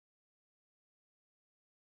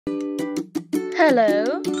Hello.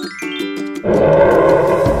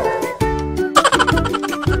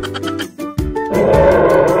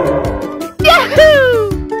 Yahoo!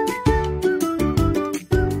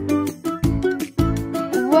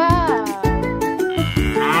 Wow.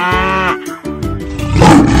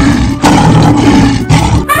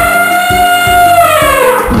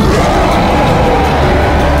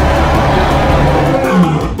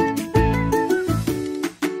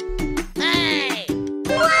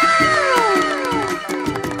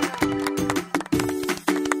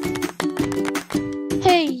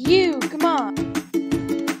 Hey, you, come on.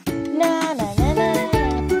 Na na na na.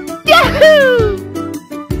 Yahoo!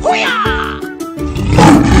 Hoo-yah!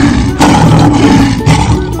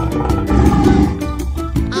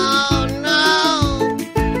 Oh no!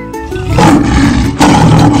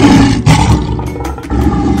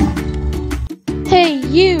 Hey,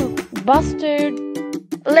 you, bastard.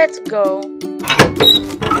 Let's go.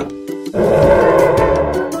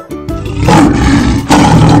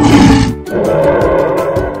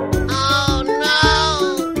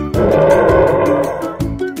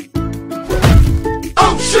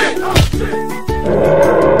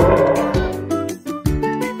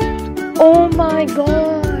 Oh my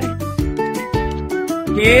god!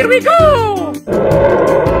 Here we go!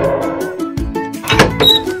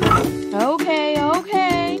 Okay,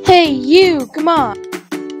 okay. Hey, you, come on.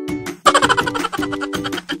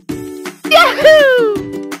 Yahoo!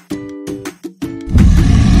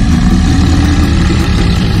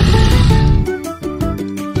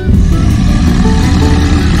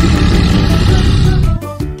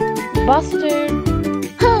 Bastard.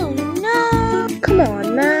 Oh no! Come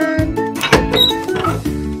on, man.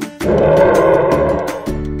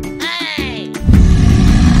 Hey!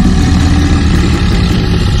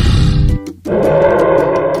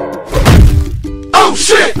 Oh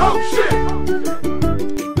shit! Oh shit!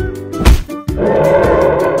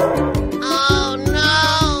 Oh no!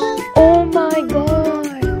 Oh my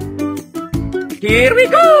god! Here we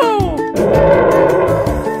go!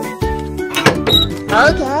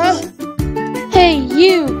 Okay. Hey,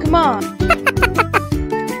 you, come on.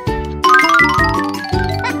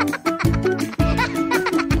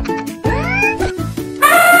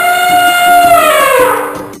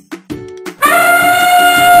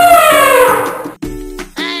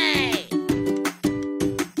 Hey!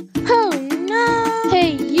 Oh no!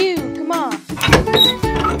 Hey, you, come on.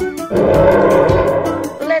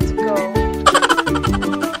 Let's go.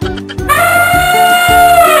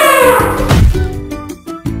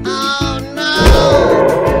 Oh no!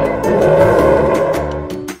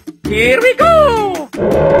 Here we go!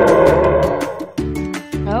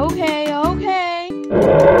 Okay, okay.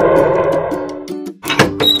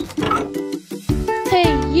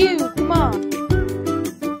 Hey, you, come on.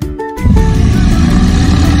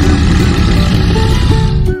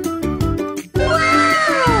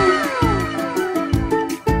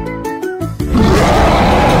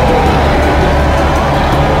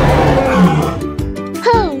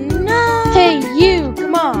 Oh no! Hey, you,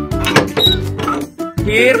 come on.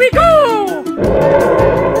 Here we go!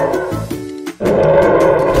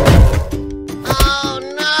 Oh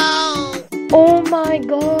no! Oh my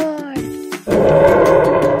god!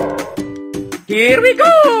 Here we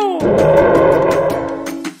go!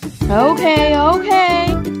 Okay,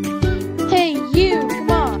 okay. Hey, you,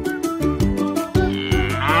 come on.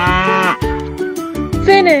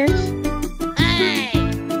 Finish.